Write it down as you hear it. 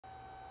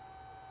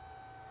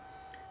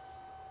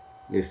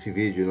Neste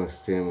vídeo nós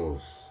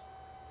temos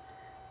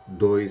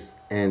dois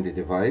end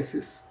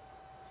devices.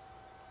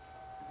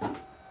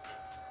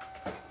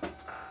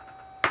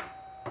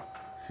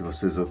 Se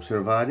vocês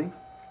observarem,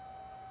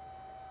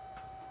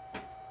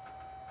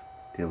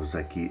 temos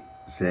aqui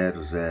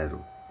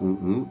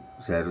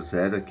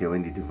 001100, que é o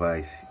end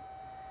device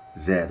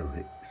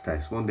 0 está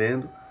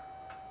respondendo,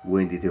 o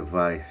end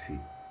device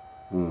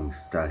 1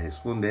 está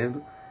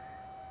respondendo,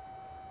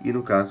 e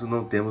no caso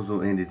não temos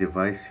o end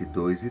device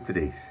 2 e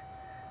 3.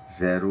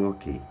 0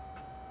 ok.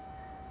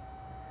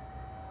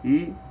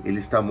 E ele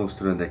está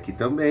mostrando aqui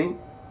também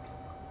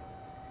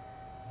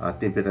a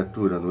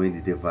temperatura no end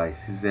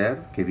device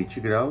 0, que é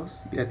 20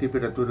 graus, e a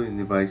temperatura no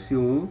end device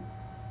 1,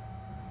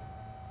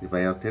 ele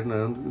vai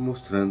alternando e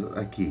mostrando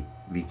aqui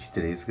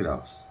 23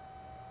 graus.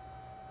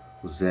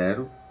 O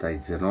 0 está em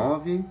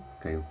 19,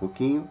 caiu um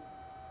pouquinho,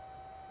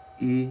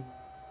 e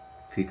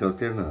fica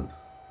alternando.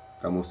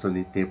 Está mostrando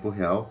em tempo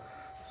real,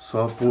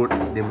 só por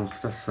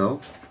demonstração,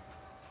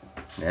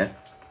 né?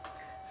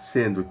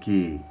 Sendo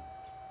que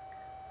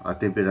a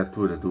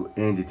temperatura do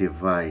end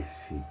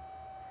device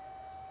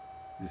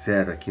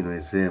 0 aqui no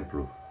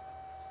exemplo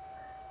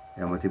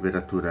é uma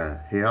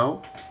temperatura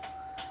real,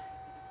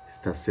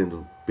 está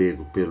sendo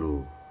pego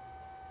pelo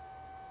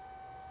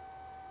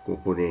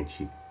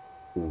componente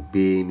o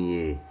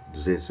BME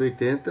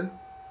 280,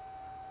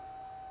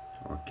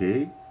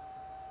 ok?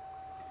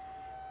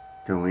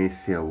 Então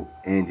esse é o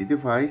end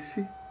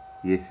device,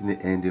 e esse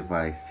end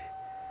device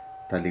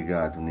está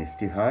ligado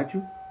neste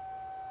rádio.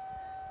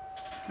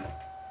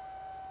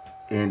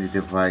 End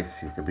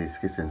device, acabei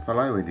esquecendo de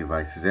falar, é o end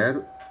device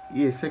 0,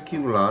 e esse aqui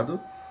no lado,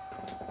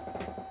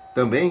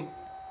 também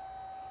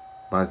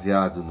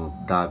baseado no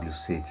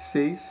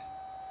W106,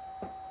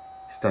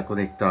 está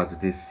conectado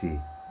desse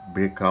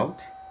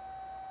breakout,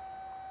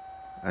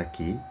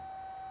 aqui,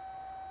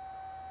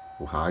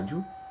 o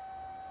rádio,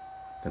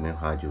 também o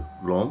rádio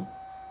Lom,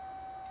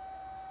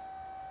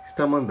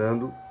 está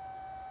mandando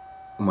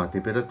uma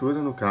temperatura,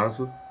 no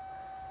caso,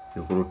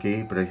 eu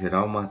coloquei para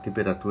gerar uma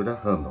temperatura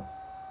random.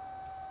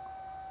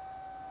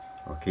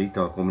 Ok?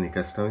 Então a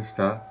comunicação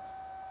está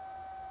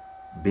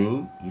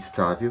bem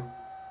estável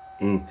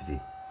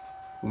entre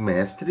o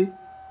mestre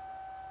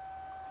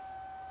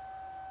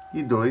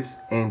e dois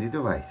end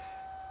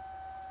devices.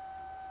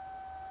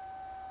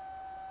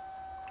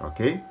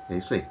 Ok? É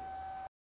isso aí.